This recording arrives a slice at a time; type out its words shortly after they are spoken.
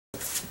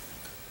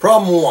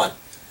Problem 1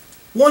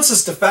 wants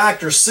us to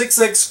factor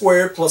 6x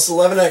squared plus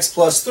 11x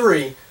plus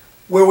 3,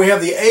 where we have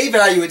the a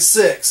value at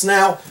 6.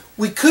 Now,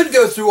 we could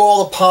go through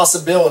all the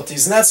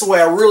possibilities, and that's the way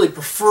I really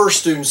prefer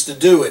students to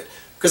do it,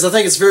 because I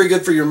think it's very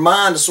good for your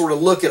mind to sort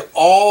of look at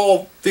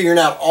figuring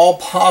out all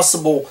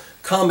possible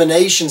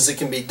combinations that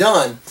can be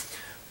done.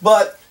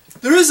 But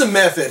there is a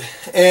method,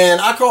 and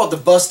I call it the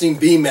busting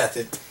B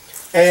method.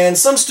 And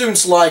some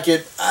students like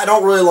it. I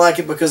don't really like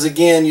it because,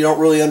 again, you don't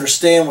really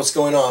understand what's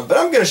going on. But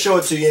I'm going to show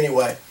it to you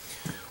anyway.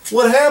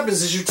 What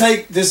happens is you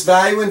take this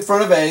value in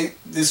front of a,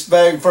 this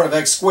value in front of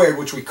x squared,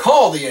 which we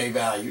call the a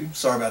value.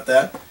 Sorry about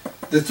that.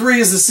 The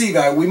 3 is the c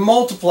value. We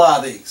multiply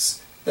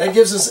these. That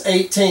gives us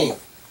 18.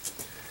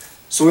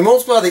 So we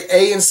multiply the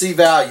a and c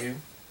value,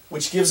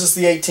 which gives us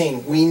the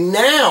 18. We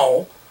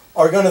now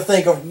are going to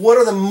think of what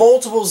are the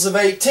multiples of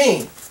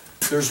 18.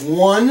 There's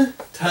 1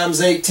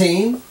 times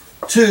 18,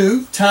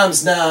 2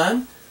 times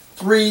 9,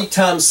 3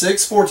 times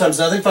 6, 4 times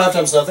nothing, 5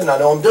 times nothing. I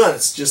know I'm done.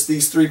 It's just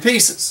these 3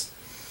 pieces.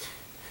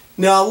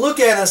 Now I look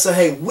at it and I say,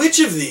 hey, which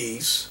of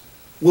these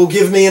will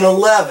give me an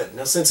 11?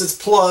 Now since it's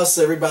plus,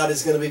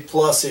 everybody's going to be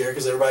plus here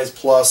because everybody's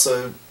plus,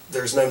 so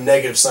there's no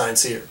negative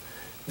signs here.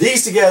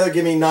 These together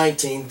give me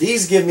 19.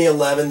 These give me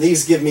 11.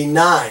 These give me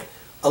 9.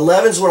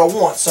 11 is what I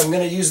want, so I'm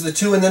going to use the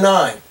 2 and the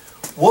 9.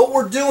 What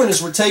we're doing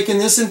is we're taking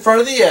this in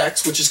front of the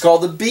x, which is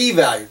called the b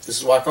value. This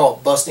is why I call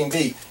it busting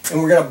b.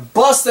 And we're going to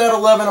bust that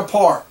 11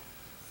 apart.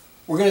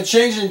 We're going to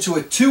change it into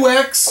a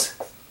 2x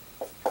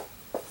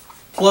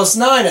plus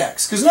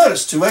 9x. Because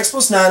notice, 2x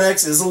plus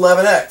 9x is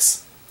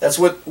 11x. That's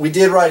what we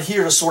did right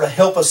here to sort of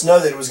help us know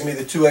that it was going to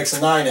be the 2x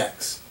and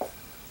 9x.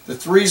 The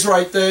 3's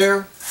right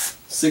there.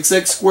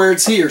 6x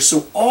squared's here.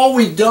 So all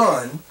we've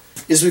done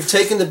is we've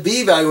taken the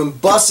b value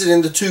and busted it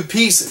into 2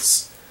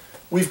 pieces.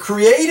 We've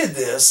created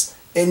this,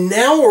 and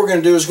now what we're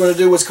going to do is we're going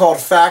to do what's called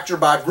factor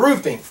by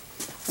grouping.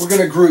 We're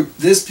going to group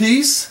this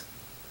piece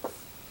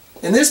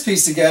and this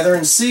piece together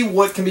and see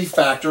what can be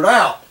factored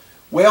out.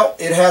 Well,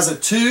 it has a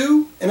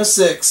 2 and a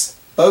 6.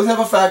 Both have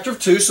a factor of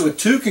 2, so a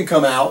 2 can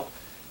come out.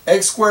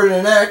 X squared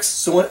and an x,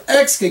 so an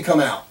x can come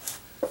out.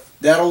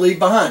 That'll leave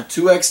behind.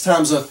 2x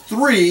times a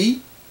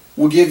 3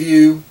 will give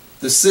you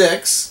the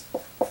 6,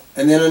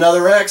 and then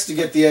another x to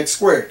get the x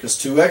squared, because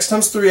 2x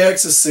times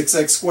 3x is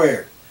 6x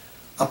squared.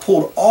 I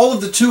pulled all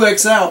of the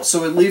 2x out,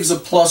 so it leaves a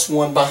plus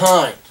 1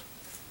 behind.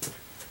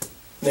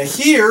 Now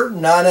here,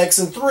 9x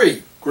and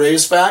 3.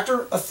 Greatest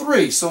factor, a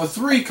 3. So a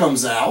 3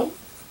 comes out,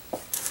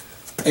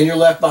 and you're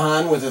left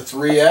behind with a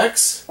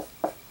 3x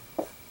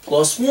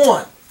plus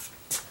 1.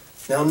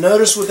 Now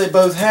notice what they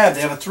both have.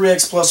 They have a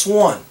 3x plus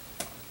 1.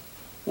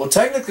 Well,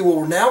 technically what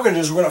we're now going to do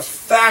is we're going to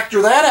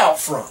factor that out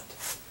front.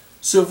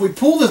 So if we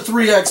pull the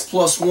 3x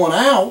plus 1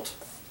 out,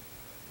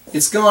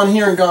 it's gone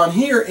here and gone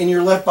here, and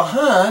you're left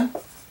behind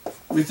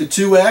with the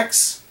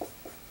 2x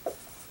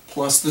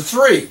plus the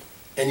 3.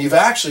 And you've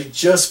actually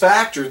just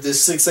factored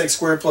this 6x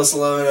squared plus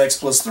 11x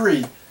plus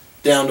 3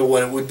 down to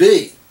what it would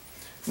be.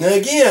 Now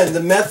again,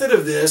 the method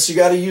of this, you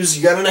got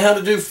to know how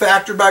to do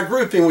factor by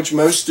grouping, which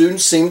most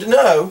students seem to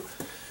know.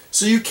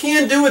 So you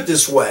can do it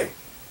this way.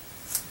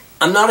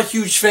 I'm not a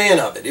huge fan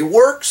of it. It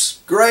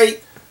works,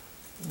 great,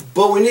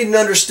 but we need an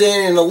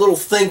understanding and a little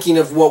thinking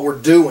of what we're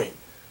doing.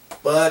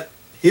 But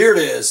here it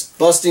is,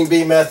 busting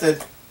B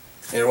method,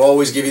 and it will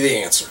always give you the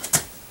answer.